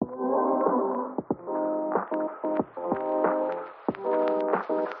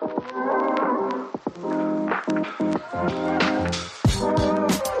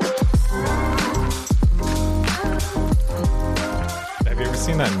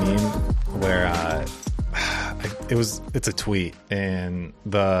that meme where it's a tweet, and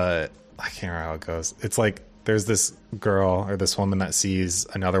I can't remember how it goes. It's like there's this girl or this woman that sees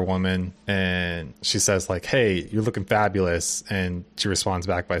another woman, and she says like, "Hey, you're looking fabulous," and she responds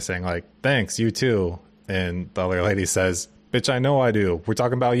back by saying like, "Thanks, you too." And the other lady says, "Bitch, I know I do. We're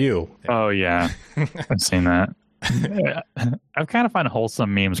talking about you." Oh yeah, I've seen that. I kind of find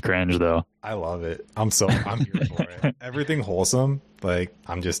wholesome memes cringe though. I love it. I'm here for it. Everything wholesome, like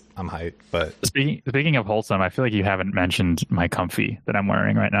I'm hyped. But speaking of wholesome, I feel like you haven't mentioned my comfy that I'm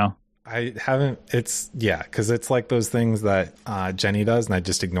wearing right now. I haven't. Because it's like those things that Jenny does, and I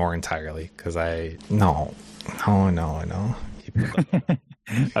just ignore entirely because no.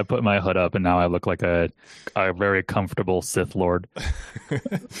 I put my hood up, and now I look like a very comfortable Sith Lord.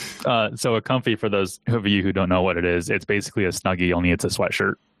 So a comfy, for those of you who don't know what it is, it's basically a Snuggie, only it's a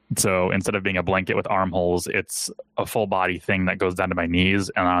sweatshirt. So instead of being a blanket with armholes, it's a full body thing that goes down to my knees,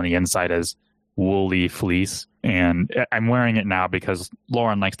 and on the inside is woolly fleece. And I'm wearing it now because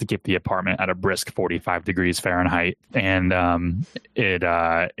Lauren likes to keep the apartment at a brisk 45 degrees Fahrenheit, and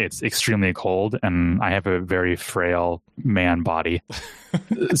it's extremely cold, and I have a very frail man body.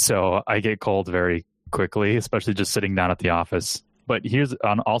 So I get cold very quickly, especially just sitting down at the office. But here's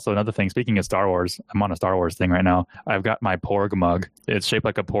also another thing. Speaking of Star Wars, I'm on a Star Wars thing right now. I've got my Porg mug. It's shaped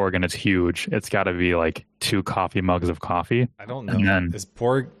like a Porg, and it's huge. It's got to be like 2 coffee mugs of coffee. I don't know.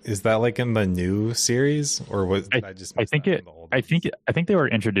 Is that like in the new series, or was I just? I think they were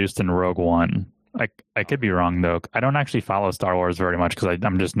introduced in Rogue One. I could be wrong though. I don't actually follow Star Wars very much because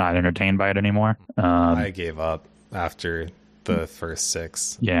I'm just not entertained by it anymore. I gave up after the first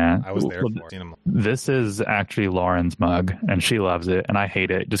 6. Yeah, I was there for them. This is actually Lauren's mug, and she loves it, and I hate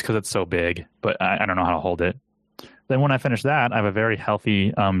it just because it's so big, but I don't know how to hold it. Then when I finish that, I have a very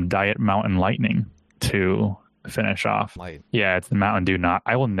healthy Diet Mountain Lightning to finish off. Yeah, it's the Mountain Dew.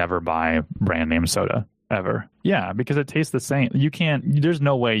 I will never buy brand name soda ever. Yeah, because it tastes the same. There's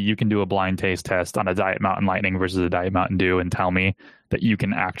no way you can do a blind taste test on a Diet Mountain Lightning versus a Diet Mountain Dew and tell me that you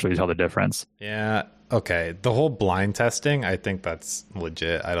can actually tell the difference. Yeah. Okay, the whole blind testing, I think that's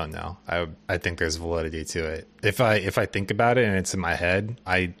legit. I don't know. I think there's validity to it. If I think about it and it's in my head,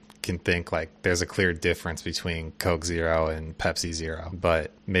 I can think like there's a clear difference between Coke Zero and Pepsi Zero,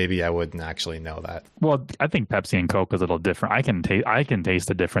 but maybe I wouldn't actually know that. Well, I think Pepsi and Coke is a little different. I can taste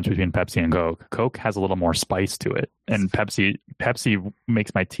the difference between Pepsi and Coke. Coke has a little more spice to it, and Pepsi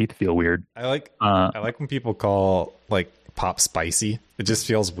makes my teeth feel weird. I like when people call like pop spicy. It just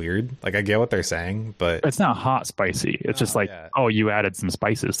feels weird. Like I get what they're saying, but it's not hot spicy. It's just like, oh, you added some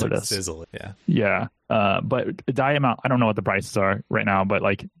spices to this. Sizzle. Yeah. But Diet Mountain, I don't know what the prices are right now, but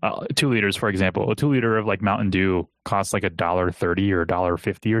like 2 liters, for example, a 2 liter of like Mountain Dew costs like $1.30 or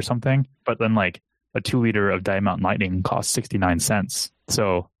 $1.50 or something. But then like a 2 liter of Diet Mountain Lightning costs 69 cents.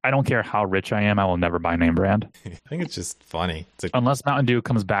 So I don't care how rich I am, I will never buy name brand. I think it's just funny. Unless Mountain Dew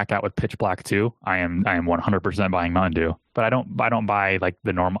comes back out with Pitch Black 2, I am 100% buying Mountain Dew. But I don't buy like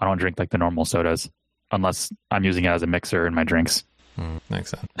the normal. I don't drink like the normal sodas unless I'm using it as a mixer in my drinks. Makes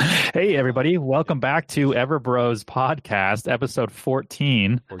sense. Hey everybody, welcome back to Everbros podcast, episode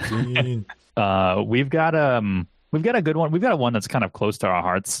 14. 14. We've got a good one. We've got one that's kind of close to our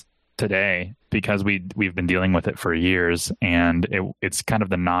hearts today because we've been dealing with it for years, and it's kind of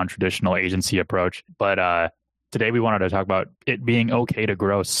the non-traditional agency approach. But today we wanted to talk about it being okay to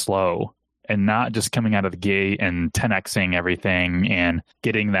grow slow and not just coming out of the gate and 10xing everything and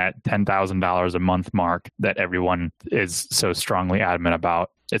getting that $10,000 a month mark that everyone is so strongly adamant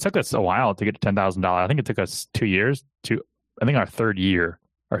about. It took us a while to get to $10,000. I think it took us 2 years I think our third year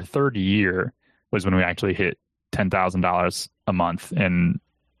was when we actually hit $10,000 a month in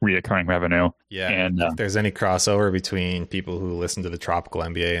reoccurring revenue. Yeah. And if there's any crossover between people who listen to the Tropical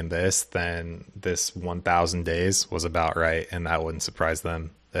MBA and this, then this 1,000 days was about right. And that wouldn't surprise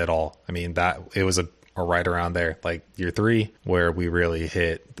them at all. I mean, that it was a right around there, like year 3, where we really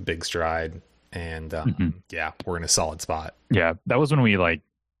hit the big stride. And yeah, we're in a solid spot. Yeah. That was when we like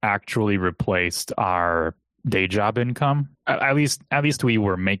actually replaced our day job income. At least we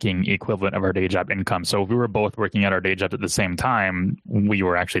were making equivalent of our day job income. So if we were both working at our day jobs at the same time, we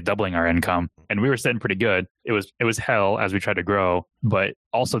were actually doubling our income, and we were sitting pretty good. It was hell as we tried to grow, but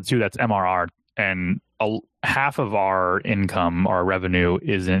also too, that's MRR, and half of our income, our revenue,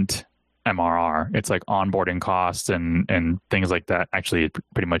 isn't MRR. It's like onboarding costs and things like that. Actually, it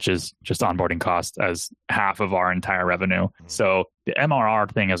pretty much is just onboarding costs as half of our entire revenue. So the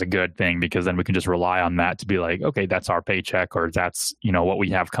MRR thing is a good thing because then we can just rely on that to be like, okay, that's our paycheck, or that's, what we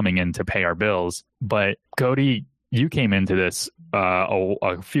have coming in to pay our bills. But Cody, you came into this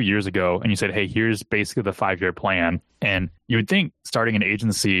a few years ago and you said, hey, here's basically the 5-year plan. And you would think starting an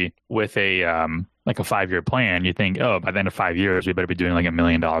agency with a like a 5-year plan, you think, oh, by the end of 5 years, we better be doing like $1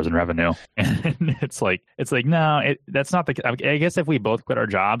 million in revenue. And it's like, no, that's not the, I guess if we both quit our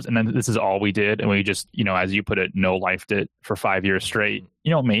jobs and then this is all we did and we just, as you put it, no lifed it for 5 years straight,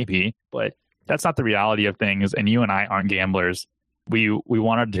 maybe, but that's not the reality of things. And you and I aren't gamblers. We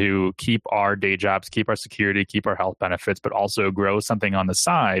wanted to keep our day jobs, keep our security, keep our health benefits, but also grow something on the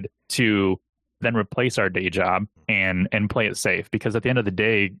side to then replace our day job and play it safe. Because at the end of the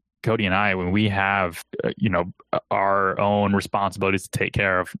day, Cody and I, when we have, our own responsibilities to take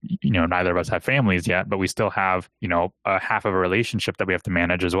care of, neither of us have families yet, but we still have, a half of a relationship that we have to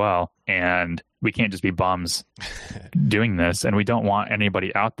manage as well. And we can't just be bums doing this. And we don't want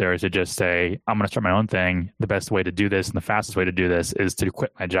anybody out there to just say, I'm going to start my own thing. The best way to do this and the fastest way to do this is to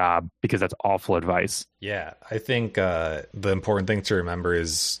quit my job, because that's awful advice. Yeah, I think the important thing to remember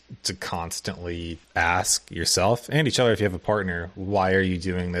is to constantly ask yourself and each other, if you have a partner, why are you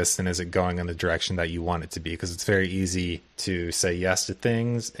doing this? And is it going in the direction that you want it to be? Because it's very easy to say yes to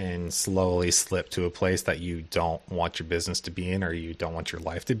things and slowly slip to a place that you don't want your business to be in or you don't want your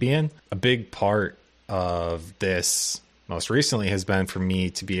life to be in. A big part of this most recently has been for me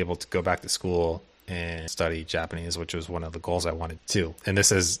to be able to go back to school and study Japanese, which was one of the goals I wanted to. And this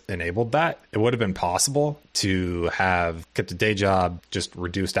has enabled that. It would have been possible to have kept a day job, just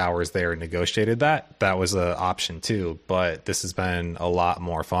reduced hours there and negotiated that. That was an option too. But this has been a lot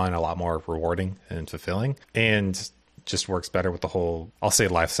more fun, a lot more rewarding and fulfilling. And just works better with the whole, I'll say,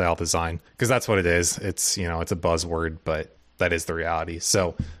 lifestyle design, because that's what it is. It's, it's a buzzword, but that is the reality.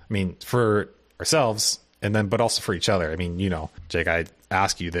 So, I mean, for ourselves and then, but also for each other. I mean, Jake, I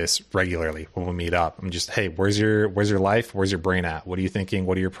ask you this regularly when we meet up. I'm just, hey, where's your life? Where's your brain at? What are you thinking?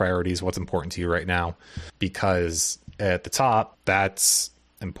 What are your priorities? What's important to you right now? Because at the top, that's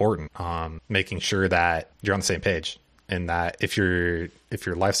important. Making sure that you're on the same page. And that if your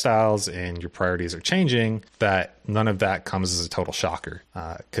lifestyles and your priorities are changing, that none of that comes as a total shocker,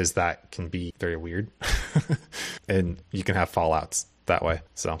 because that can be very weird, and you can have fallouts that way.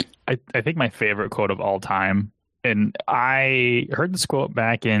 So I think my favorite quote of all time, and I heard this quote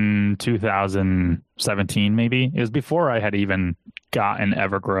back in 2017, maybe. It was before I had even gotten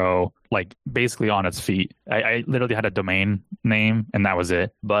Evergrow like basically on its feet. I literally had a domain name and that was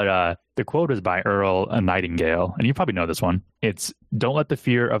it. But the quote is by Earl Nightingale, and you probably know this one. It's, don't let the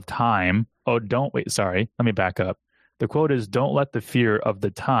fear of time. Oh, let me back up. The quote is, don't let the fear of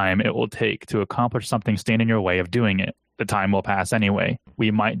the time it will take to accomplish something stand in your way of doing it. The time will pass anyway.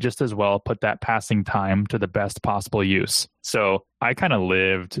 We might just as well put that passing time to the best possible use. So I kind of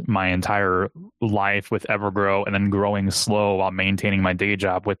lived my entire life with Evergrow and then growing slow while maintaining my day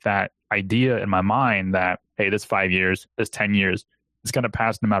job with that idea in my mind that, hey, this 5 years, this 10 years, it's going to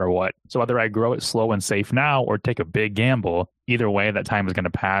pass no matter what. So whether I grow it slow and safe now or take a big gamble, either way, that time is going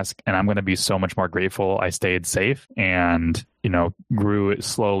to pass. And I'm going to be so much more grateful I stayed safe and, grew it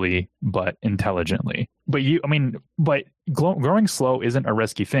slowly, but intelligently. But growing slow isn't a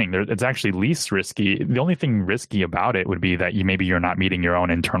risky thing. It's actually least risky. The only thing risky about it would be that maybe you're not meeting your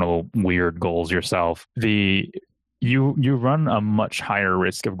own internal weird goals yourself. You run a much higher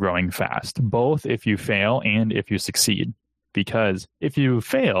risk of growing fast, both if you fail and if you succeed. Because if you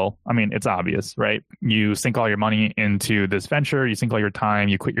fail, it's obvious, right? You sink all your money into this venture, you sink all your time,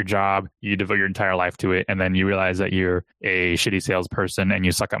 you quit your job, you devote your entire life to it, and then you realize that you're a shitty salesperson and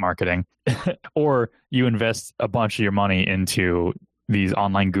you suck at marketing. Or you invest a bunch of your money into these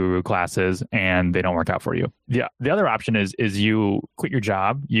online guru classes and they don't work out for you. The other option is you quit your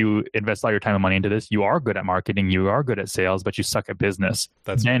job, you invest all your time and money into this, you are good at marketing, you are good at sales, but you suck at business.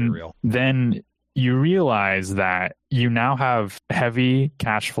 That's very real. Then you realize that you now have heavy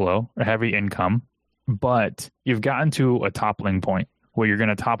cash flow or heavy income, but you've gotten to a toppling point where you're going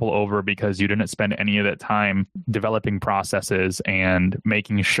to topple over because you didn't spend any of that time developing processes and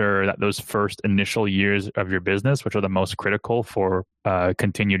making sure that those first initial years of your business, which are the most critical for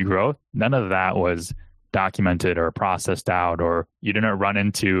continued growth, none of that was documented or processed out, or you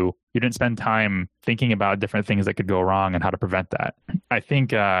didn't spend time thinking about different things that could go wrong and how to prevent that. I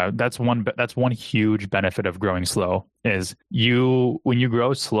think that's one huge benefit of growing slow is when you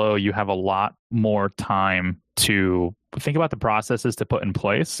grow slow, you have a lot more time to think about the processes to put in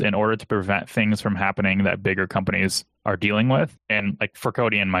place in order to prevent things from happening that bigger companies are dealing with. And like for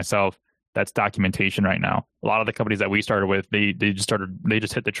Cody and myself, that's documentation right now. A lot of the companies that we started with, they just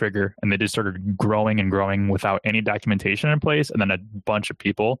hit the trigger and they just started growing and growing without any documentation in place. And then a bunch of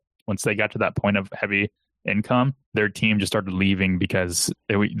people, once they got to that point of heavy income, their team just started leaving because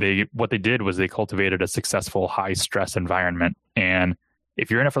what they did was they cultivated a successful high stress environment. And if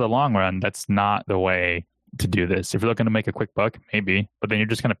you're in it for the long run, that's not the way to do this. If you're looking to make a quick buck, maybe, but then you're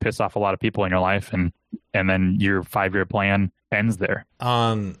just going to piss off a lot of people in your life, and then your 5-year plan ends there.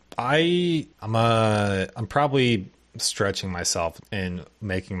 I'm probably stretching myself and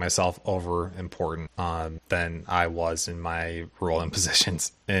making myself over important than I was in my role and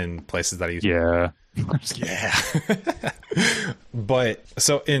positions in places that I used Yeah. But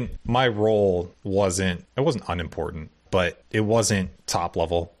so in my role wasn't unimportant, but it wasn't top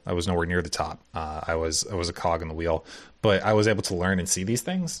level. I was nowhere near the top. I was a cog in the wheel, but I was able to learn and see these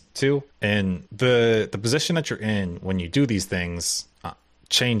things too. And the position that you're in when you do these things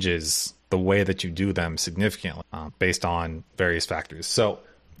changes the way that you do them significantly based on various factors. So,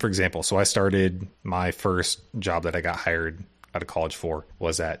 for example, I started my first job that I got hired out of college for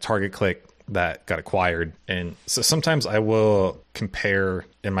was at Target Click that got acquired. And so sometimes I will compare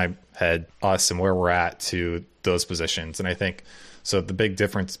in my head us and where we're at to those positions. And I think so the big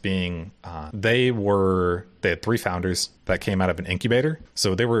difference being they had 3 founders that came out of an incubator.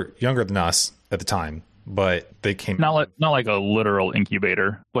 So they were younger than us at the time, but they came not like a literal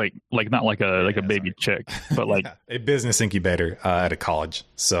incubator, like not like a baby chick, but like a business incubator at a college.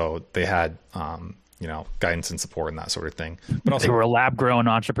 So they had guidance and support and that sort of thing. But also they were lab grown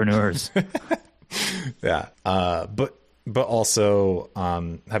entrepreneurs. Yeah. But also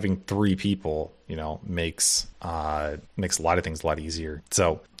having 3 people, makes a lot of things a lot easier.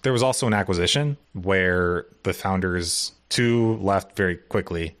 So there was also an acquisition where the founders 2 left very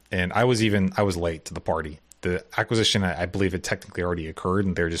quickly, and I was late to the party. The acquisition, I believe, had technically already occurred,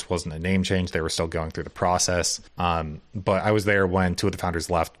 and there just wasn't a name change. They were still going through the process. But I was there when 2 of the founders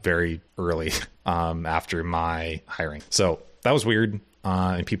left very early after my hiring. So that was weird.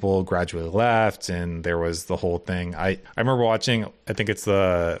 And people gradually left, and there was the whole thing. I remember watching, I think it's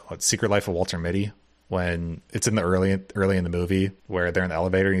the Secret Life of Walter Mitty, when it's in the early in the movie where they're in the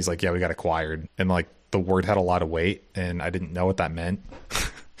elevator and he's like, yeah, we got acquired. And like the word had a lot of weight and I didn't know what that meant.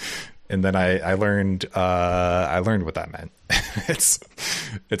 And then I learned what that meant. It's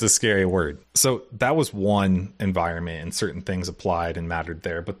a scary word. So that was one environment, and certain things applied and mattered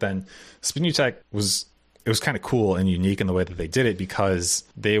there. But then Spinutech was kind of cool and unique in the way that they did it, because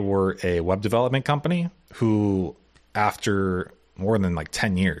they were a web development company who, after more than like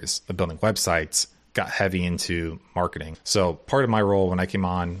 10 years of building websites, got heavy into marketing. So part of my role when I came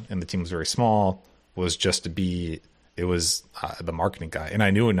on, and the team was very small, was just to be the marketing guy. And I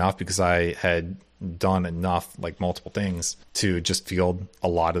knew enough because I had done enough, like multiple things, to just field a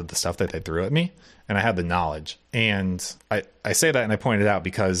lot of the stuff that they threw at me. And I had the knowledge. And I say that, and I point it out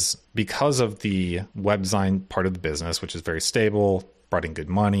because of the web design part of the business, which is very stable, brought in good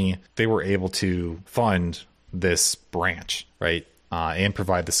money, they were able to fund this branch, right? And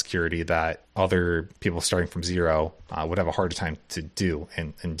provide the security that other people starting from zero would have a harder time to do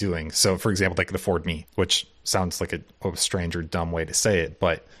and doing. So, for example, they could afford me, which sounds like a strange or dumb way to say it.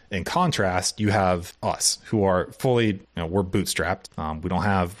 But in contrast, you have us who are fully, we're bootstrapped.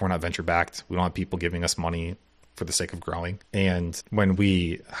 We're not venture backed. We don't have people giving us money for the sake of growing. And when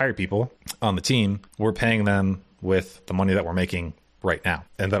we hire people on the team, we're paying them with the money that we're making right now.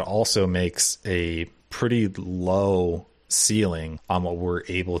 And that also makes a pretty low ceiling on what we're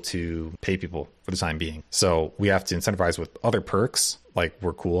able to pay people for the time being. So we have to incentivize with other perks, like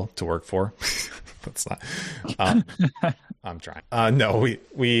we're cool to work for. That's not. I'm trying. No,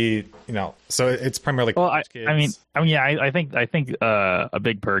 we so it's primarily college kids. I think a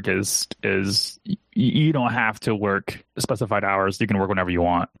big perk is you don't have to work specified hours. You can work whenever you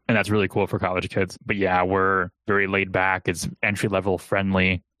want, and that's really cool for college kids. But yeah, we're very laid back. It's entry level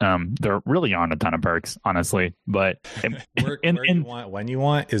friendly. There really aren't a ton of perks, honestly. But you want when you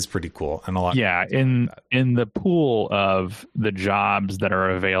want is pretty cool, and a lot. Yeah, in the pool of the jobs that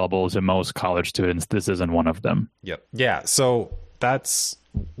are available to most college students, this isn't one of them. Yep. Yeah. So that's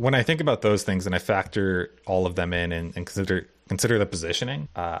when I think about those things, and I factor all of them in and consider the positioning.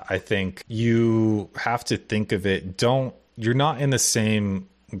 I think you have to think of it. You're not in the same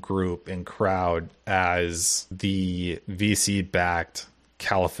group and crowd as the VC-backed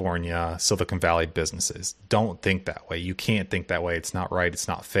California, Silicon Valley businesses. Don't think that way. You can't think that way. It's not right. It's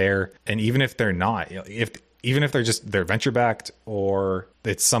not fair. And even if they're not, even if they're venture backed, or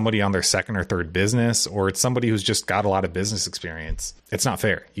it's somebody on their second or third business, or it's somebody who's just got a lot of business experience, it's not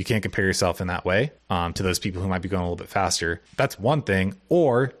fair. You can't compare yourself in that way to those people who might be going a little bit faster. That's one thing.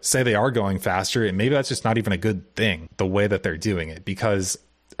 Or say they are going faster, and maybe that's just not even a good thing, the way that they're doing it. Because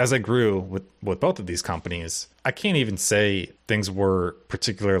as I grew with both of these companies, I can't even say things were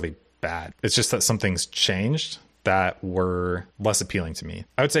particularly bad. It's just that some things changed that were less appealing to me.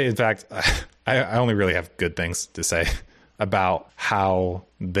 I would say, in fact, I only really have good things to say about how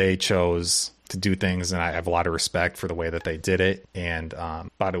they chose to do things, and I have a lot of respect for the way that they did it, and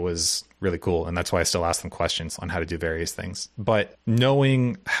thought it was really cool. And that's why I still ask them questions on how to do various things. But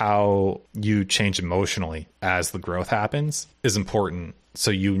knowing how you change emotionally as the growth happens is important,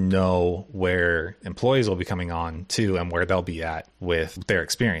 so you know where employees will be coming on to and where they'll be at with their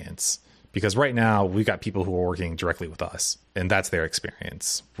experience. Because right now we've got people who are working directly with us, and that's their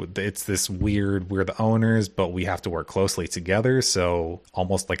experience. It's this weird, we're the owners, but we have to work closely together. So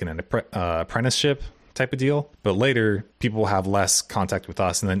almost like an apprenticeship type of deal. But later people will have less contact with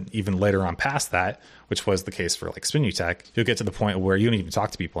us. And then even later on past that, which was the case for like SpinuTech, you'll get to the point where you don't even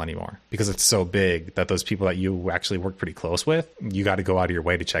talk to people anymore because it's so big that those people that you actually work pretty close with, you got to go out of your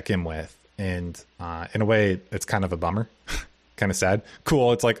way to check in with. And in a way, it's kind of a bummer. Kind of sad.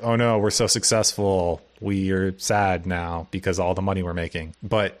 Cool. It's like, oh no, we're so successful. We are sad now because of all the money we're making.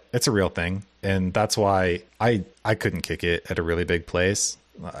 But it's a real thing. And that's why I couldn't kick it at a really big place.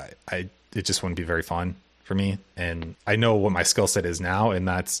 It just wouldn't be very fun for me. And I know what my skill set is now, and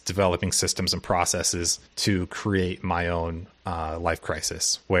that's developing systems and processes to create my own life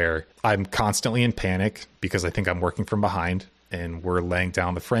crisis, where I'm constantly in panic because I think I'm working from behind. And we're laying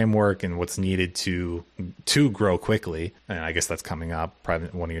down the framework and what's needed to grow quickly. And I guess that's coming up, probably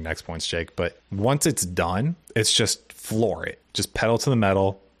one of your next points, Jake. But once it's done, it's just floor it. Just pedal to the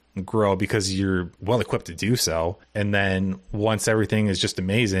metal, grow, because you're well equipped to do so. And then once everything is just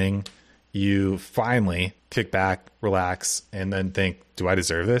amazing, you finally kick back, relax, and then think, do I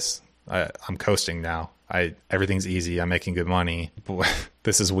deserve this? I'm coasting now. Everything's easy. I'm making good money. But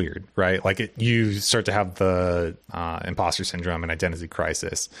this is weird, right? Like you start to have the imposter syndrome and identity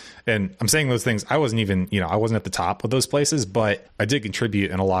crisis. And I'm saying those things. I wasn't even, I wasn't at the top of those places, but I did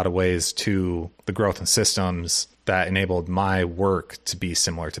contribute in a lot of ways to the growth and systems that enabled my work to be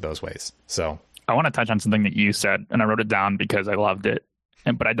similar to those ways. So I want to touch on something that you said, and I wrote it down because I loved it.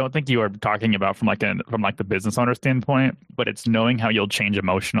 But I don't think you are talking about from the business owner standpoint, but it's knowing how you'll change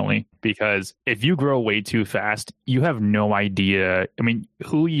emotionally. Because if you grow way too fast, you have no idea. I mean,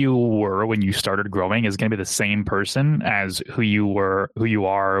 who you were when you started growing is going to be the same person as who you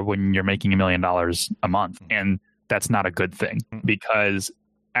are when you're making $1 million a month. And that's not a good thing, because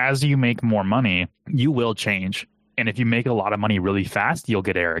as you make more money, you will change. And if you make a lot of money really fast, you'll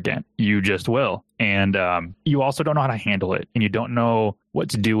get arrogant. You just will. And you also don't know how to handle it. And you don't know what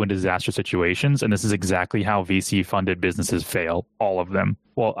to do in disaster situations. And this is exactly how VC funded businesses fail. All of them.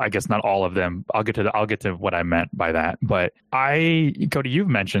 Well, I guess not all of them. I'll get to what I meant by that. But Cody, you've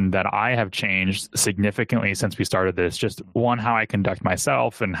mentioned that I have changed significantly since we started this. Just one, how I conduct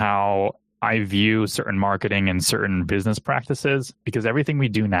myself and how I view certain marketing and certain business practices, because everything we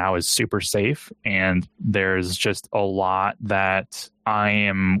do now is super safe. And there's just a lot that I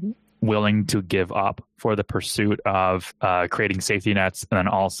am willing to give up for the pursuit of creating safety nets, and then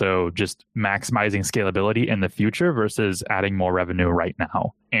also just maximizing scalability in the future versus adding more revenue right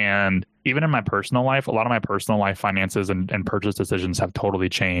now. And even in my personal life, a lot of my personal life finances and purchase decisions have totally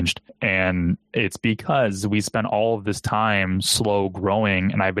changed. And it's because we spent all of this time slow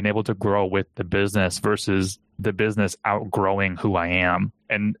growing, and I've been able to grow with the business versus the business outgrowing who I am.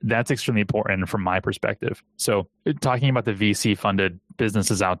 And that's extremely important from my perspective. So talking about the VC funded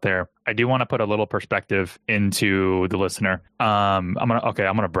businesses out there, I do want to put a little perspective into the listener. I'm going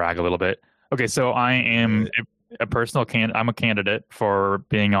to brag a little bit. Okay. So I am I'm a candidate for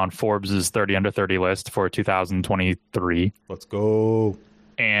being on Forbes's 30 under 30 list for 2023. Let's go.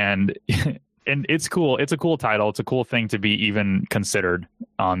 And it's cool. It's a cool title. It's a cool thing to be even considered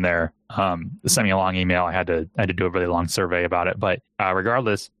on there. Sent me a long email. I had to do a really long survey about it. But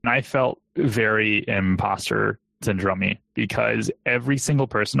regardless, I felt very imposter syndrome because every single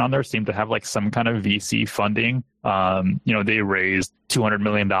person on there seemed to have like some kind of VC funding. They raised $200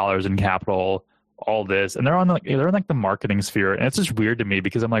 million in capital, all this, and they're in the marketing sphere. And it's just weird to me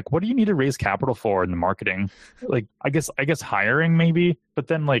because I'm like, what do you need to raise capital for in the marketing? Like, I guess hiring maybe, but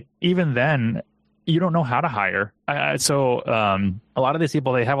then like, even then you don't know how to hire. So a lot of these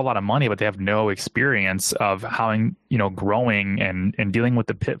people, they have a lot of money, but they have no experience of how, growing and dealing with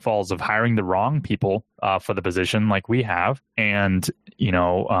the pitfalls of hiring the wrong people for the position like we have, and,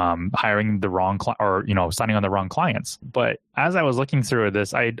 hiring the wrong signing on the wrong clients. But as I was looking through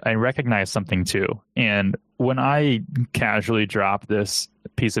this, I recognized something too. And when I casually drop this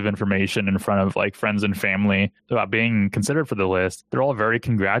piece of information in front of like friends and family about being considered for the list, they're all very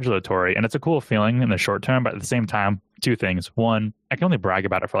congratulatory. And it's a cool feeling in the short term, but at the same time, two things. One, I can only brag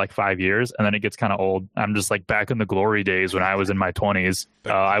about it for like 5 years, and then it gets kind of old. I'm just like back in the glory days when I was in my 20s.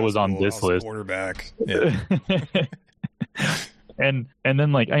 I was on this list. Quarterback. Yeah. and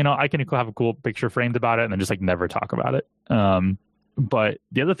then like, I can have a cool picture framed about it and then just like never talk about it. But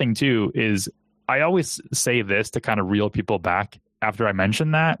the other thing too is I always say this to kind of reel people back after I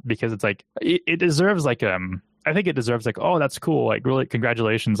mention that, because it's like it deserves like I think it deserves like, oh, that's cool, like really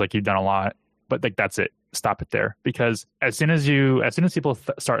congratulations, like you've done a lot, but like that's it, stop it there. Because as soon as people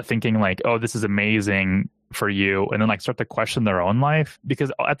start thinking like, oh, this is amazing for you, and then like start to question their own life,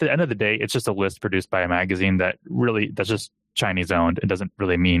 because at the end of the day it's just a list produced by a magazine that's just Chinese owned. It doesn't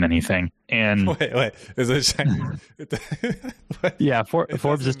really mean anything. And wait, is it Chinese? Yeah,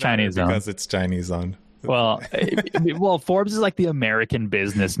 Forbes is Chinese owned because it's Chinese owned. Well, Forbes is like the American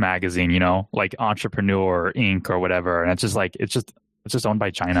business magazine, like Entrepreneur Inc. or whatever, and it's just owned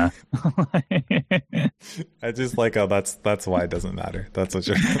by China. I just like, oh, that's why it doesn't matter. That's what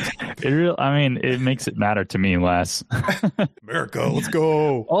you're. It makes it matter to me less. America, let's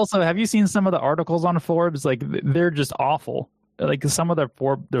go. Also, have you seen some of the articles on Forbes? Like, they're just awful. Like, some of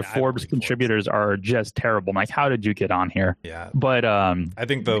the Forbes contributors are just terrible. Like, how did you get on here? Yeah. But I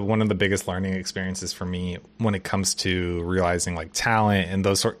think one of the biggest learning experiences for me when it comes to realizing like talent and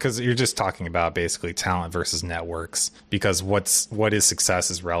those because you're just talking about basically talent versus networks, because what is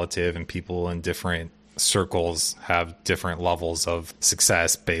success is relative, and people in different circles have different levels of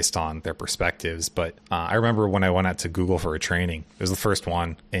success based on their perspectives. But I remember when I went out to Google for a training, it was the first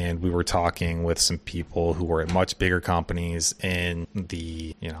one, and we were talking with some people who were at much bigger companies in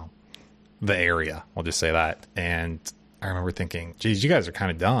the area, I'll just say that. And I remember thinking, geez, you guys are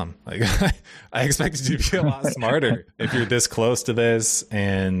kind of dumb. Like, I expected you to be a lot smarter if you're this close to this.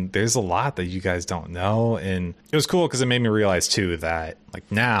 And there's a lot that you guys don't know. And it was cool because it made me realize too that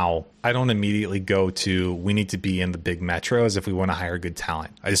like now I don't immediately go to, we need to be in the big metros if we want to hire good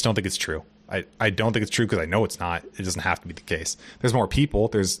talent. I just don't think it's true. I don't think it's true because I know it's not. It doesn't have to be the case. There's more people.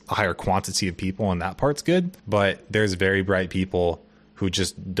 There's a higher quantity of people, and that part's good. But there's very bright people who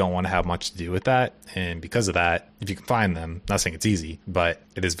just don't want to have much to do with that. And because of that, if you can find them, not saying it's easy, but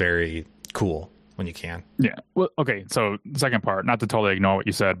it is very cool when you can. Yeah. Well, okay. So the second part, not to totally ignore what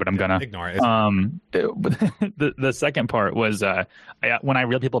you said, but I'm gonna ignore it. The second part was when I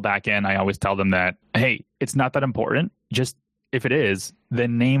reel people back in, I always tell them that, hey, it's not that important. Just if it is,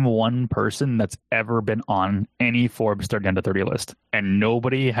 then name one person that's ever been on any Forbes 30 under 30 list, and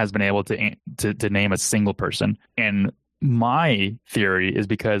nobody has been able to name a single person. And my theory is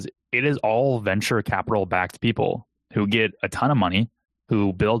because it is all venture capital backed people who get a ton of money,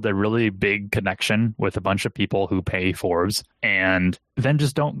 who build a really big connection with a bunch of people who pay Forbes, and then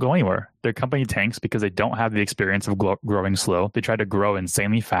just don't go anywhere. Their company tanks because they don't have the experience of growing slow. They tried to grow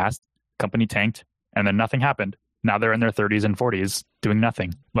insanely fast. Company tanked, and then nothing happened. Now they're in their 30s and 40s doing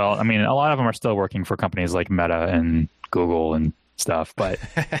nothing. Well, I mean, a lot of them are still working for companies like Meta and Google and stuff, but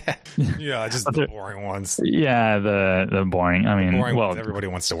yeah, just the boring ones. Yeah, the boring. I mean, ones everybody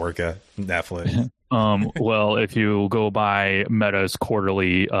wants to work at Netflix. Well, if you go by Meta's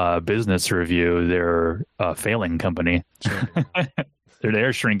quarterly business review, they're a failing company.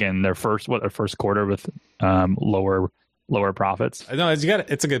 They're shrinking their first quarter with lower profits. No, it's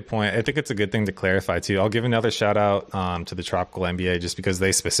a good point. I think it's a good thing to clarify too. I'll give another shout out to the Tropical MBA just because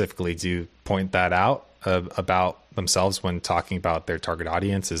they specifically do point that out about themselves when talking about their target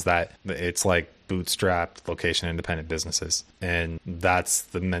audience, is that it's like bootstrapped, location independent businesses, and that's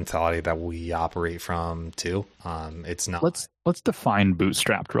the mentality that we operate from too. It's not. Let's define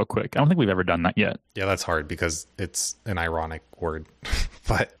bootstrapped real quick. I don't think we've ever done that yet. Yeah, that's hard because it's an ironic word.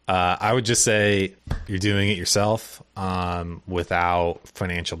 But I would just say you're doing it yourself without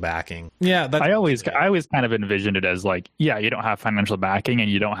financial backing. Yeah, I always kind of envisioned it as like, yeah, you don't have financial backing and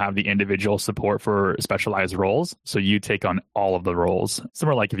you don't have the individual support for specialized roles, so you take on all of the roles.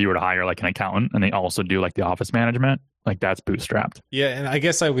 Similar like if you were to hire like an accountant and they also do like the office management, like that's bootstrapped. Yeah, and I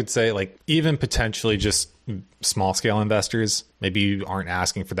guess I would say like even potentially just small scale investors, maybe you aren't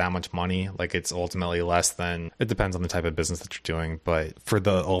asking for that much money. Like it's ultimately less than, it depends on the type of business that you're doing, but for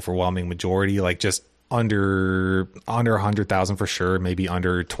the overwhelming majority, like just under 100,000 for sure, maybe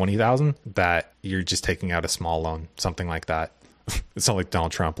under 20,000, that you're just taking out a small loan, something like that. It's not like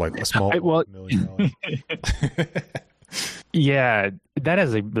Donald Trump, like a small $1 million. Yeah, that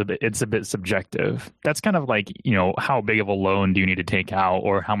is it's a bit subjective. That's kind of like, how big of a loan do you need to take out,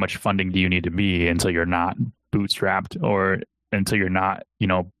 or how much funding do you need to be until you're not bootstrapped, or until you're not,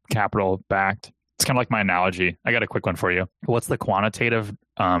 capital backed. It's kind of like my analogy. I got a quick one for you. What's the quantitative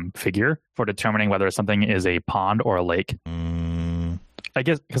figure for determining whether something is a pond or a lake? I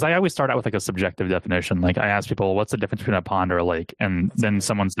guess because I always start out with like a subjective definition. Like I ask people, what's the difference between a pond or a lake? And then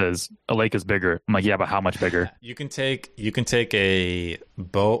someone says a lake is bigger. I'm like, yeah, but how much bigger? You can take a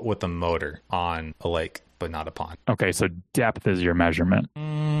boat with a motor on a lake. but not a pond. Okay, so depth is your measurement.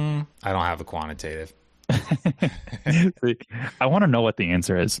 I don't have a quantitative. I want to know what the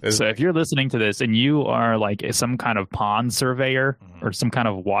answer is. So if you're listening to this and you are like some kind of pond surveyor or some kind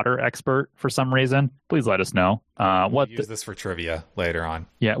of water expert for some reason, please let us know. Use this for trivia later on.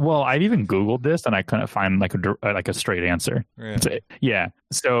 Yeah, well, I've even Googled this and I couldn't find like a straight answer. Really? Yeah,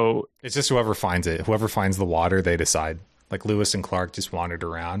 so it's just whoever finds it. Whoever finds the water, they decide. Like Lewis and Clark just wandered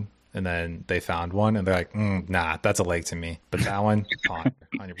around. And then they found one, and they're like, nah, that's a lake to me. But that one, pond,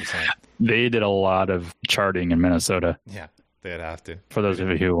 100%. They did a lot of charting in Minnesota. Yeah, they'd have to. For those of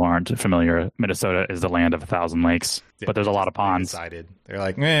you who aren't familiar, Minnesota is the land of 1,000 lakes, but there's a lot of ponds. They're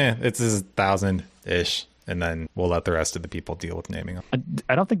like, it's 1,000-ish, and then we'll let the rest of the people deal with naming them.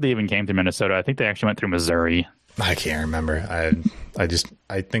 I don't think they even came to Minnesota. I think they actually went through Missouri. I can't remember.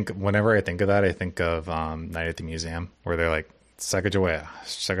 I think whenever I think of that, I think of Night at the Museum, where they're like, Sacagawea,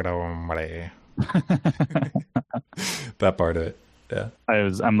 that part of it. Yeah.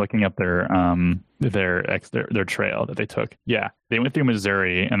 I'm looking up their trail that they took. Yeah. They went through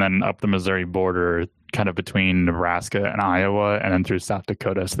Missouri and then up the Missouri border, kind of between Nebraska and Iowa, and then through South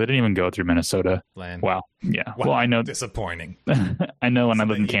Dakota. So they didn't even go through Minnesota. Land. Wow. Yeah. Wow. Well, I know. Disappointing. I know when I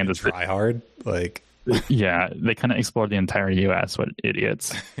lived in Kansas. Try hard. Like. Yeah, they kind of explored the entire U.S. What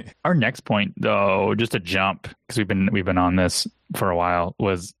idiots! Our next point, though, just to jump, because we've been on this for a while,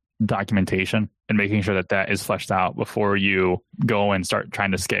 was documentation and making sure that is fleshed out before you go and start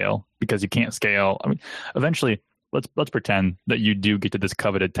trying to scale, because you can't scale. I mean, eventually, let's pretend that you do get to this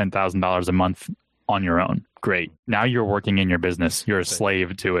coveted $10,000 a month on your own. Great. Now you're working in your business. You're a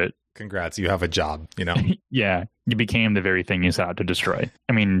slave to it. Congrats, you have a job, Yeah, you became the very thing you set out to destroy.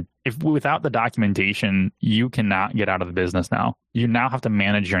 I mean, if without the documentation, you cannot get out of the business now. You now have to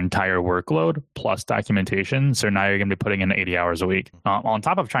manage your entire workload plus documentation. So now you're going to be putting in 80 hours a week on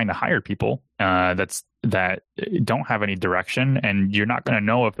top of trying to hire people that don't have any direction. And you're not going to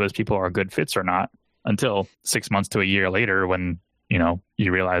know if those people are good fits or not until 6 months to a year later when,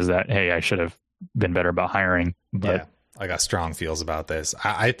 you realize that, hey, I should have been better about hiring. But yeah. I got strong feels about this.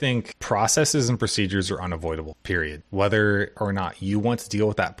 I think processes and procedures are unavoidable, period. Whether or not you want to deal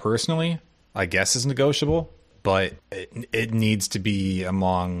with that personally, I guess is negotiable, but it needs to be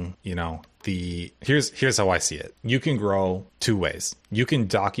among, here's how I see it. You can grow two ways. You can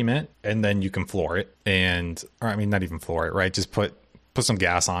document and then you can floor it not even floor it, right? Just put some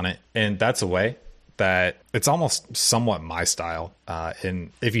gas on it. And that's a way that it's almost somewhat my style.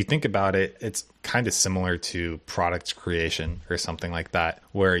 And if you think about it, it's kind of similar to product creation or something like that,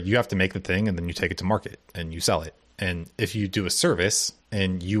 where you have to make the thing and then you take it to market and you sell it. And if you do a service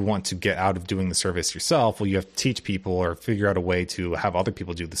and you want to get out of doing the service yourself, well, you have to teach people or figure out a way to have other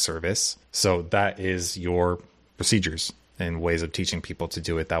people do the service. So that is your procedures and ways of teaching people to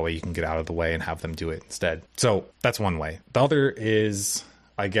do it. That way you can get out of the way and have them do it instead. So that's one way. The other is,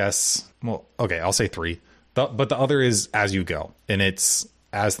 I guess, well, okay, I'll say three. But the other is as you go. And it's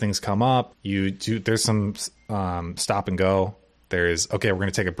as things come up, there's some stop and go. There's, okay, we're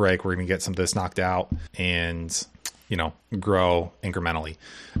going to take a break. We're going to get some of this knocked out and, grow incrementally.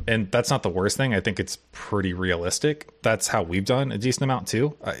 And that's not the worst thing. I think it's pretty realistic. That's how we've done a decent amount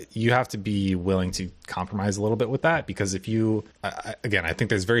too. You have to be willing to compromise a little bit with that, because if you, again, I think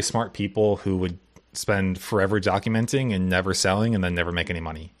there's very smart people who would spend forever documenting and never selling and then never make any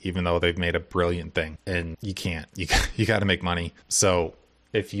money, even though they've made a brilliant thing. And you can't. You got to make money. So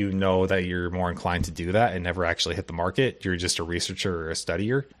if you know that you're more inclined to do that and never actually hit the market, you're just a researcher or a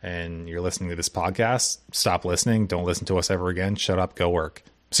studier and you're listening to this podcast, stop listening. Don't listen to us ever again. Shut up, go work.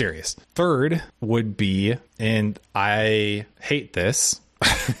 Serious. Third would be, and I hate this.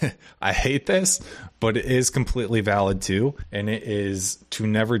 I hate this, but it is completely valid too. And it is to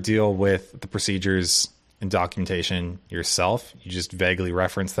never deal with the procedures and documentation yourself. You just vaguely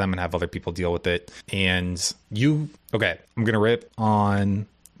reference them and have other people deal with it. And I'm going to rip on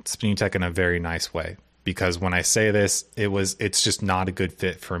Spinning Tech in a very nice way, because when I say this, it's just not a good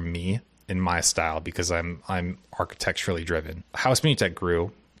fit for me in my style, because I'm architecturally driven. How Spinning Tech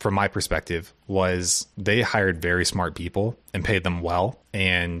grew, from my perspective, was they hired very smart people and paid them well.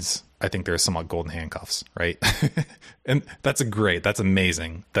 And I think they're somewhat golden handcuffs, right? And that's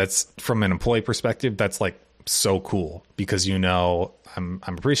amazing. That's, from an employee perspective, that's like so cool, because I'm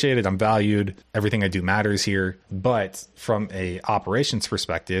appreciated, I'm valued, everything I do matters here. But from a operations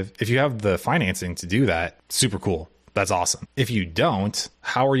perspective, if you have the financing to do that, super cool. That's awesome. If you don't,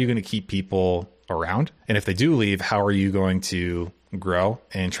 how are you going to keep people around? And if they do leave, how are you going to grow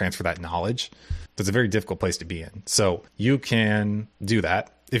and transfer that knowledge? It's a very difficult place to be in. So you can do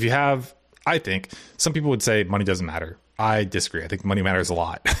that. If you have, I think some people would say money doesn't matter. I disagree. I think money matters a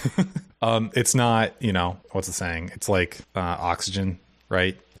lot. It's not, what's the saying? It's like oxygen,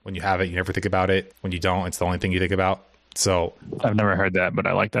 right? When you have it, you never think about it. When you don't, it's the only thing you think about. So I've never heard that, but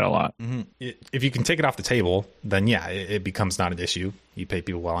I like that a lot. If you can take it off the table, then yeah, it becomes not an issue. You pay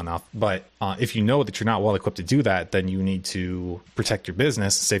people well enough. But if you know that you're not well equipped to do that, then you need to protect your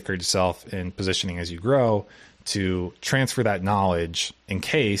business, safeguard yourself in positioning as you grow to transfer that knowledge in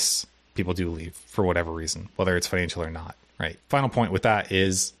case people do leave for whatever reason, whether it's financial or not, right? Final point with that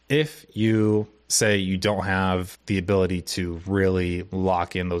is if you say you don't have the ability to really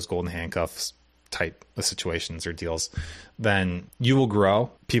lock in those golden handcuffs type of situations or deals, then you will grow,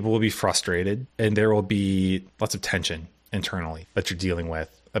 people will be frustrated, and there will be lots of tension internally that you're dealing with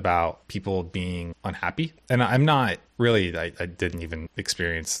about people being unhappy. And I'm not really, I didn't even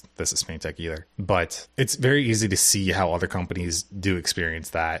experience this at Spain Tech either, but it's very easy to see how other companies do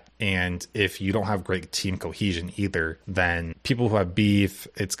experience that. And if you don't have great team cohesion either, then people who have beef,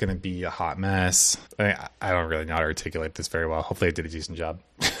 it's going to be a hot mess. I don't really know how to articulate this very well. Hopefully I did a decent job.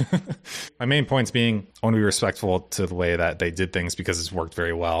 My main points being, I want to be respectful to the way that they did things because it's worked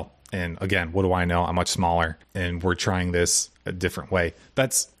very well. And again, what do I know? I'm much smaller and we're trying this a different way.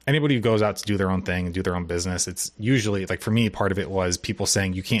 That's anybody who goes out to do their own thing and do their own business. It's usually like, for me, part of it was people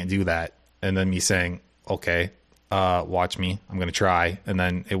saying you can't do that. And then me saying, okay, watch me, I'm going to try. And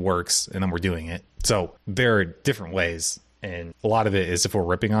then it works. And then we're doing it. So there are different ways. And a lot of it is if we're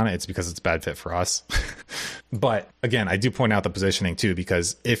ripping on it, it's because it's a bad fit for us. But again, I do point out the positioning too,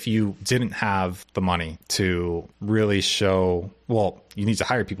 because if you didn't have the money to really show, well, you need to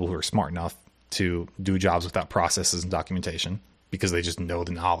hire people who are smart enough to do jobs without processes and documentation because they just know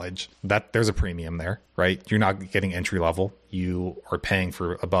the knowledge. That there's a premium there, right? You're not getting entry level. You are paying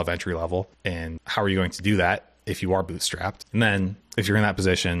for above entry level. And how are you going to do that if you are bootstrapped? And then if you're in that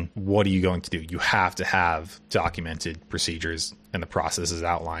position, what are you going to do? You have to have documented procedures and the processes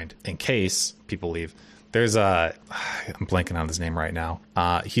outlined in case people leave. There's I'm blanking on his name right now.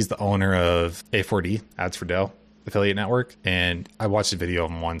 He's the owner of A4D, Ads for Dough affiliate network. And I watched a video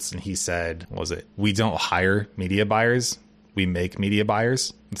of him once and he said, what was it? We don't hire media buyers. We make media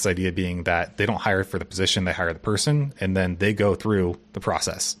buyers. This idea being that they don't hire for the position, they hire the person, and then they go through the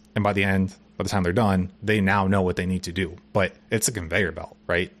process. And by the end, by the time they're done, they now know what they need to do. But it's a conveyor belt,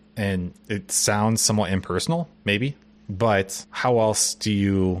 right? And it sounds somewhat impersonal, maybe, but how else do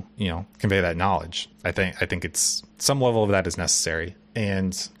you convey that knowledge? I think it's some level of that is necessary.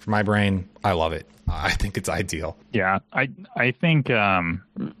 And for my brain, I love it. I think it's ideal. Yeah, I think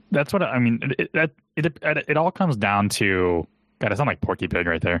that's what I mean. It all comes down to, God, I sound like Porky Pig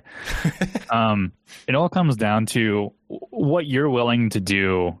right there. It all comes down to what you're willing to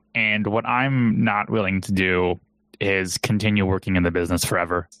do, and what I'm not willing to do is continue working in the business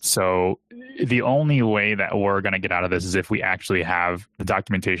forever. So the only way that we're going to get out of this is if we actually have the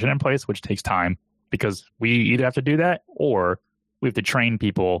documentation in place, which takes time, because we either have to do that or we have to train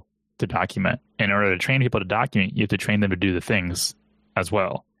people to document. In order to train people to document, you have to train them to do the things as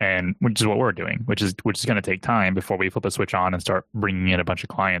well, and which is what we're doing, which is going to take time before we flip a switch on and start bringing in a bunch of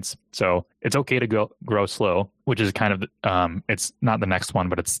clients. So it's okay to grow slow, which is kind of it's not the next one,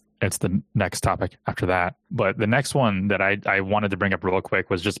 but it's the next topic after that. But the next one that I wanted to bring up real quick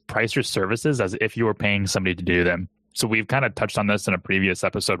was just price your services as if you were paying somebody to do them. So we've kind of touched on this in a previous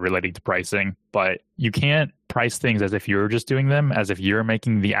episode relating to pricing, but you can't price things as if you're just doing them, as if you're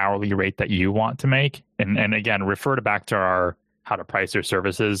making the hourly rate that you want to make. And again, refer back to our how to price your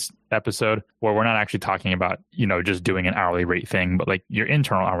services episode, where we're not actually talking about, just doing an hourly rate thing, but like your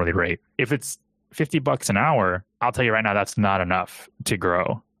internal hourly rate. If it's $50 an hour, I'll tell you right now, that's not enough to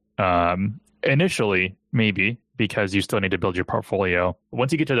grow. Initially, maybe, because you still need to build your portfolio.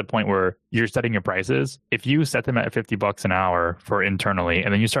 Once you get to the point where you're setting your prices, if you set them at $50 an hour for internally,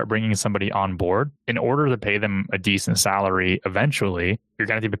 and then you start bringing somebody on board, in order to pay them a decent salary, eventually, you're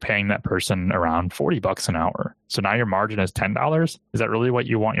going to be paying that person around $40 an hour. So now your margin is $10. Is that really what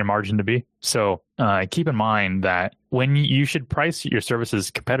you want your margin to be? So keep in mind that when you should price your services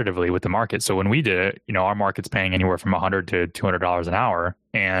competitively with the market. So when we did it, our market's paying anywhere from $100 to $200 an hour,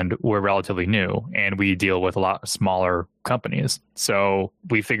 and we're relatively new, and we deal with a lot smaller companies. So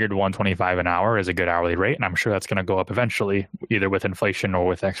we figured $125 an hour is a good hourly rate, and I'm sure that's going to go up eventually, either with inflation or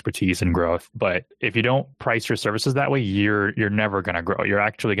with expertise and growth. But if you don't price your services that way, you're never going to grow. You're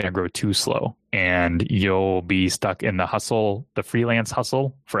actually going to grow too slow, and you'll be stuck in the hustle, the freelance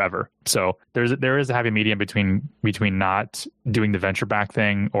hustle, forever. So there is a happy medium between not doing the venture back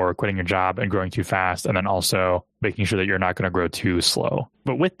thing or quitting your job and growing too fast, and then also making sure that you're not going to grow too slow.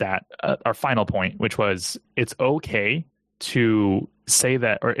 But with that, our final point, which was it's okay to say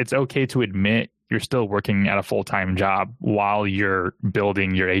that, or it's okay to admit you're still working at a full-time job while you're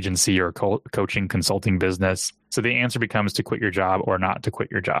building your agency or coaching consulting business. So the answer becomes to quit your job or not to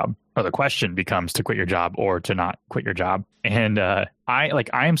quit your job. Or the question becomes to quit your job or to not quit your job. And I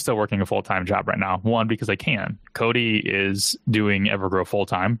am still working a full-time job right now. One, because I can. Cody is doing Evergrow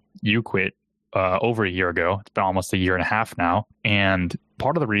full-time. You quit over a year ago. It's been almost a year and a half now. And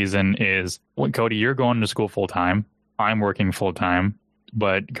part of the reason is, Cody, you're going to school full-time. I'm working full-time.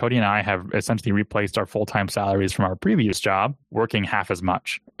 But Cody and I have essentially replaced our full-time salaries from our previous job, working half as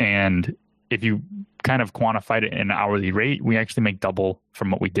much. And if you kind of quantified it in an hourly rate, we actually make double from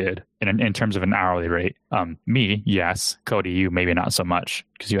what we did in terms of an hourly rate. Me, yes. Cody, you maybe not so much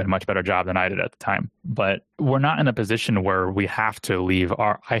because you had a much better job than I did at the time. But we're not in a position where I have to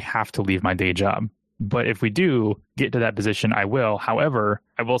leave my day job. But if we do get to that position, I will. However,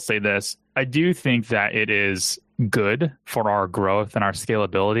 I will say this. I do think that it is good for our growth and our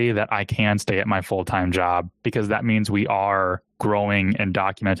scalability that I can stay at my full-time job, because that means we are growing and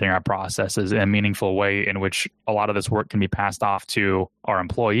documenting our processes in a meaningful way in which a lot of this work can be passed off to our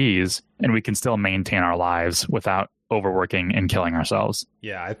employees, and we can still maintain our lives without overworking and killing ourselves.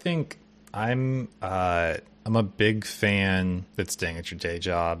 Yeah, I think I'm a big fan that's staying at your day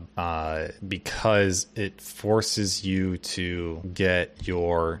job because it forces you to get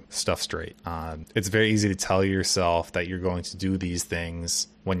your stuff straight. It's very easy to tell yourself that you're going to do these things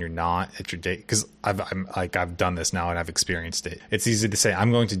when you're not at your day. Because I've done this now and I've experienced it. It's easy to say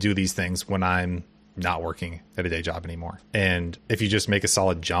I'm going to do these things when I'm not working at a day job anymore. And if you just make a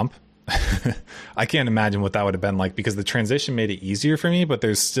solid jump, I can't imagine what that would have been like, because the transition made it easier for me, but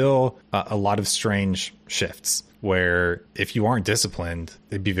there's still a lot of strange shifts where if you aren't disciplined,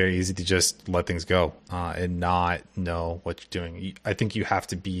 it'd be very easy to just let things go and not know what you're doing. I think you have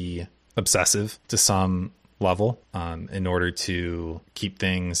to be obsessive to some level in order to keep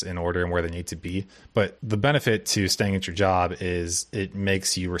things in order and where they need to be. But the benefit to staying at your job is it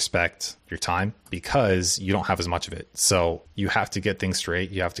makes you respect your time because you don't have as much of it. So you have to get things straight.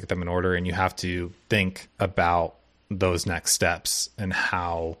 You have to get them in order, and you have to think about those next steps and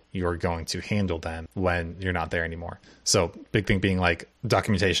how you're going to handle them when you're not there anymore. So big thing being like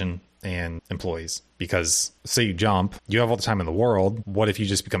documentation and employees, because say you jump, you have all the time in the world. What if you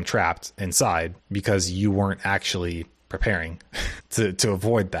just become trapped inside because you weren't actually preparing to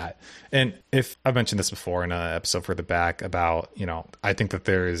avoid that? And if I've mentioned this before in an episode further back about, I think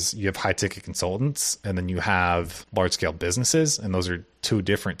that you have high ticket consultants and then you have large scale businesses, and those are two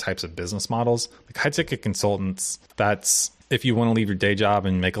different types of business models. Like high ticket consultants, that's if you want to leave your day job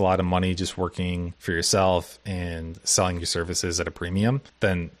and make a lot of money just working for yourself and selling your services at a premium,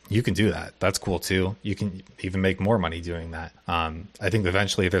 then you can do that. That's cool too. You can even make more money doing that. I think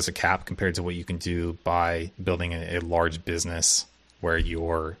eventually there's a cap compared to what you can do by building a large business where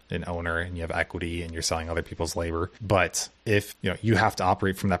you're an owner and you have equity and you're selling other people's labor. But if you have to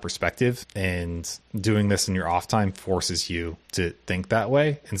operate from that perspective, and doing this in your off time forces you to think that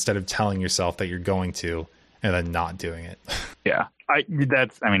way instead of telling yourself that you're going to and then not doing it. Yeah.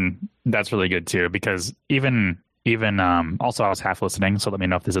 That's really good too, because even also I was half listening, so let me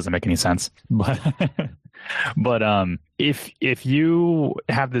know if this doesn't make any sense. But if you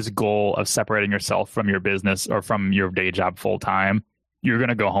have this goal of separating yourself from your business or from your day job full time, you're going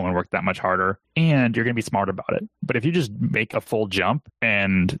to go home and work that much harder, and you're going to be smart about it. But if you just make a full jump,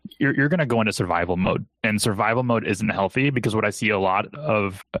 and you're going to go into survival mode, and survival mode isn't healthy, because what I see a lot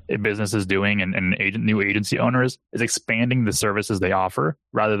of businesses doing and new agency owners is expanding the services they offer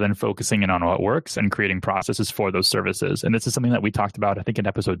rather than focusing in on what works and creating processes for those services. And this is something that we talked about, I think in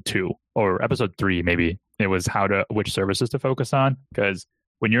episode 2 or episode 3, maybe. It was which services to focus on, because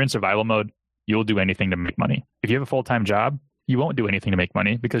when you're in survival mode, you'll do anything to make money. If you have a full-time job, you won't do anything to make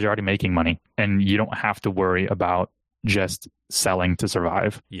money because you're already making money, and you don't have to worry about just selling to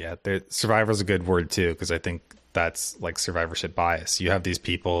survive. Yeah, survivor is a good word too, because I think that's like survivorship bias. You have these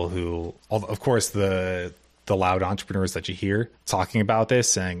people who, of course, the loud entrepreneurs that you hear talking about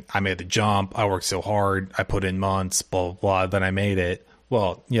this, saying, I made the jump, I worked so hard, I put in months, blah, blah, blah, then I made it.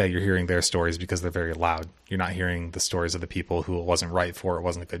 Well, yeah, you're hearing their stories because they're very loud. You're not hearing the stories of the people who it wasn't right for, it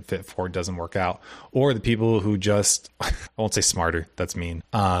wasn't a good fit for, it doesn't work out. Or the people who just, I won't say smarter, that's mean,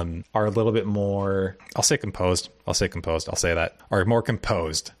 are a little bit more, I'll say that, are more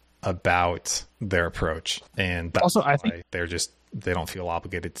composed about their approach. And that's also, I think they don't feel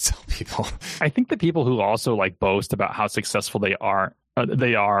obligated to tell people. I think the people who also boast about how successful they aren't.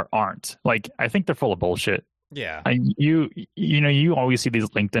 Like, I think they're full of bullshit. Yeah. You always see these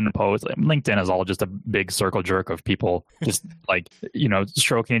LinkedIn posts. Like, LinkedIn is all just a big circle jerk of people just like,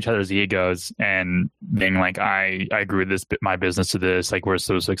 stroking each other's egos and being like, I grew my business to this, like we're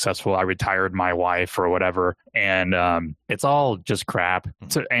so successful. I retired my wife or whatever. And it's all just crap.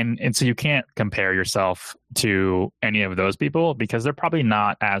 So so you can't compare yourself to any of those people because they're probably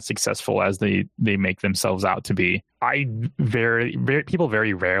not as successful as they make themselves out to be. People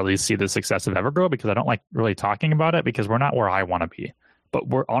very rarely see the success of Evergrow because I don't like really talking about it because we're not where I want to be. But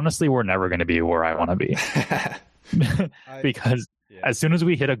we're never going to be where I want to be. Because as soon as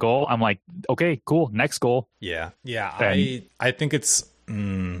we hit a goal, I'm like, okay, cool, next goal. Yeah. I think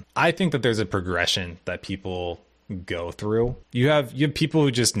I think that there's a progression that people go through. You have people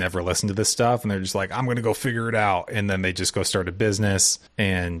who just never listen to this stuff and they're just like, I'm going to go figure it out. And then they just go start a business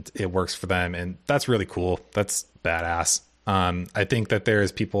and it works for them. And that's really cool. That's badass. I think that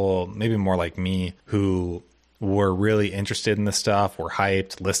there's people maybe more like me who were really interested in this stuff, were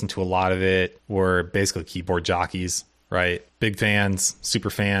hyped, listened to a lot of it, were basically keyboard jockeys, right? Big fans, super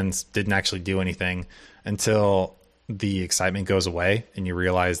fans, didn't actually do anything until the excitement goes away and you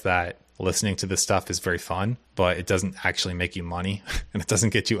realize that listening to this stuff is very fun, but it doesn't actually make you money and it doesn't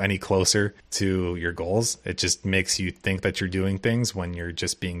get you any closer to your goals. It just makes you think that you're doing things when you're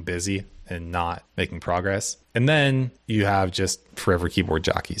just being busy and not making progress. And then you have just forever keyboard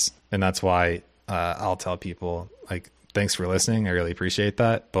jockeys. And that's why I'll tell people, like, thanks for listening. I really appreciate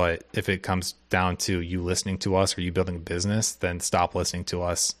that. But if it comes down to you listening to us or you building a business, then stop listening to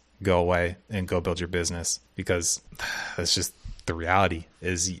us, go away and go build your business, because that's just the reality.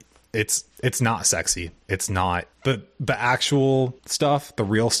 Is it's not sexy. It's not the actual stuff, the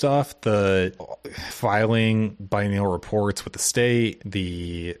real stuff, the filing biennial reports with the state,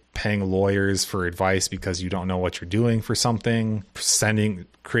 the paying lawyers for advice because you don't know what you're doing for something,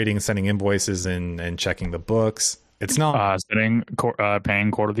 creating and sending invoices and checking the books. It's not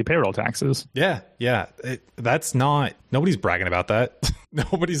paying quarterly payroll taxes. Yeah. That's not, nobody's bragging about that.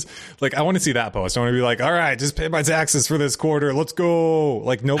 Nobody's like, I want to see that post. I want to be like, all right, just pay my taxes for this quarter. Let's go.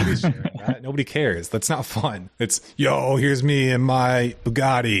 Like, nobody's sharing that. Nobody cares. That's not fun. It's, yo, here's me and my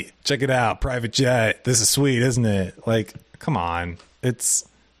Bugatti. Check it out. Private jet. This is sweet, isn't it? Like, come on.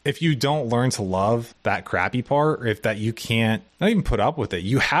 If you don't learn to love that crappy part, or if that you can't not even put up with it,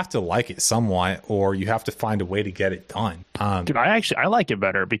 you have to like it somewhat, or you have to find a way to get it done. Dude, I like it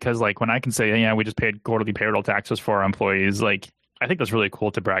better because, like, when I can say, yeah, we just paid quarterly payroll taxes for our employees, like, I think that's really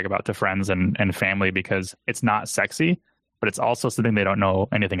cool to brag about to friends and family because it's not sexy, but it's also something they don't know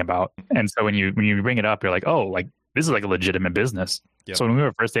anything about. And so when you bring it up, you're like, oh, like, this is like a legitimate business. Yep. So when we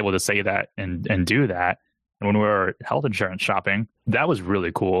were first able to say that and do that, and when we were health insurance shopping, that was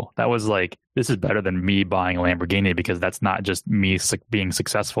really cool. That was like, this is better than me buying a Lamborghini because that's not just me being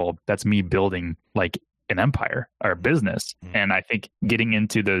successful. That's me building like an empire or a business. Mm-hmm. And I think getting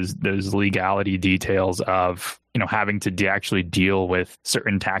into those legality details of, having to actually deal with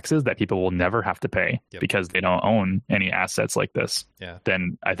certain taxes that people will never have to pay because they don't own any assets like this. Yeah.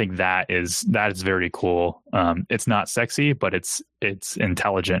 Then I think that is very cool. It's not sexy, but it's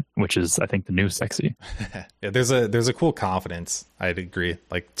intelligent, which is, I think, the new sexy. Yeah, there's a cool confidence, I'd agree,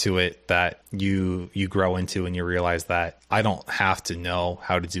 like, to it that you grow into, and you realize that I don't have to know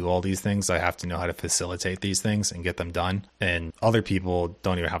how to do all these things. I have to know how to facilitate these things and get them done. And other people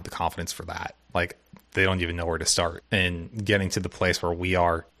don't even have the confidence for that. Like, they don't even know where to start. And getting to the place where we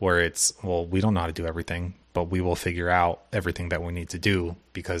are, where it's, well, we don't know how to do everything, but we will figure out everything that we need to do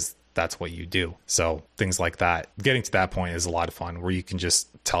because that's what you do. So things like that, getting to that point is a lot of fun, where you can just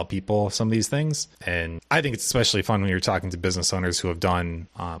tell people some of these things. And I think it's especially fun when you're talking to business owners who have done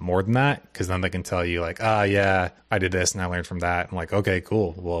more than that, because then they can tell you like, yeah, I did this and I learned from that. I'm like, okay,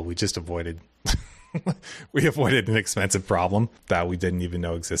 cool. Well, we just avoided we avoided an expensive problem that we didn't even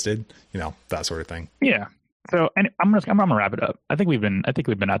know existed, that sort of thing. Yeah. So, and I'm gonna wrap it up. I think we've been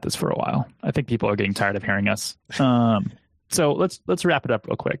at this for a while. I think people are getting tired of hearing us. So let's wrap it up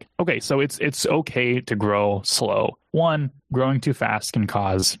real quick. Okay. So it's okay to grow slow. One, growing too fast can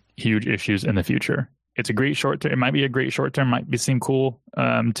cause huge issues in the future. It's a great short term. It might be a great short term. Might seem cool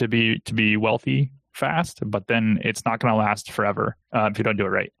to be wealthy fast, but then it's not going to last forever if you don't do it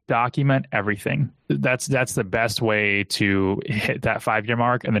right. Document everything. That's the best way to hit that 5-year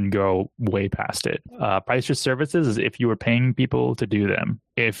mark and then go way past it. Price your services is if you were paying people to do them.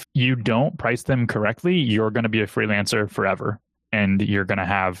 If you don't price them correctly, you're going to be a freelancer forever. And you're going to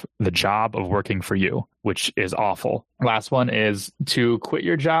have the job of working for you, which is awful. Last one is to quit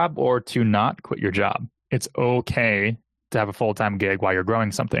your job or to not quit your job. It's okay to have a full-time gig while you're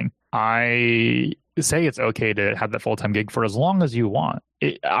growing something. I say it's okay to have that full-time gig for as long as you want.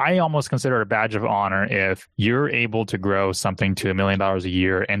 I almost consider it a badge of honor if you're able to grow something to $1 million a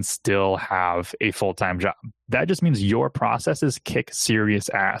year and still have a full-time job. That just means your processes kick serious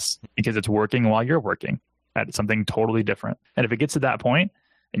ass because it's working while you're working at something totally different. And if it gets to that point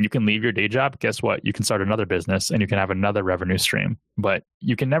and you can leave your day job, guess what? You can start another business and you can have another revenue stream. But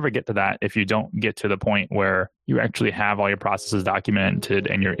you can never get to that if you don't get to the point where you actually have all your processes documented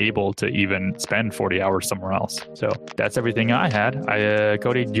and you're able to even spend 40 hours somewhere else. So that's everything I had.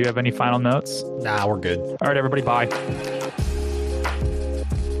 Cody, do you have any final notes? Nah, we're good. All right, everybody. Bye.